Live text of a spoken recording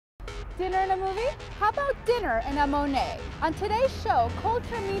Dinner and a movie? How about dinner and a Monet? On today's show,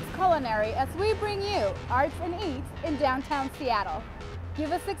 culture meets culinary as we bring you Arts and Eats in downtown Seattle.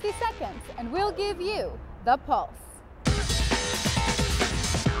 Give us 60 seconds and we'll give you the pulse.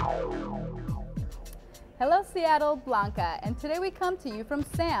 Hello Seattle, Blanca, and today we come to you from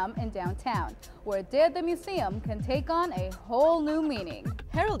SAM in downtown, where a day at the museum can take on a whole new meaning.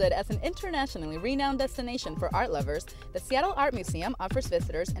 Heralded as an internationally renowned destination for art lovers, the Seattle Art Museum offers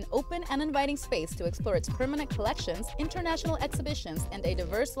visitors an open and inviting space to explore its permanent collections, international exhibitions, and a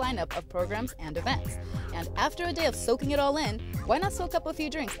diverse lineup of programs and events. And after a day of soaking it all in, why not soak up a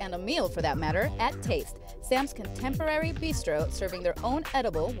few drinks and a meal for that matter at Taste, Sam's contemporary bistro serving their own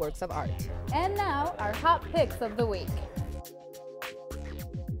edible works of art. And now, our hot picks of the week.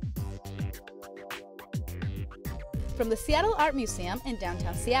 From the Seattle Art Museum in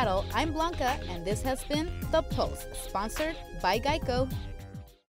downtown Seattle, I'm Blanca, and this has been The Pulse, sponsored by Geico.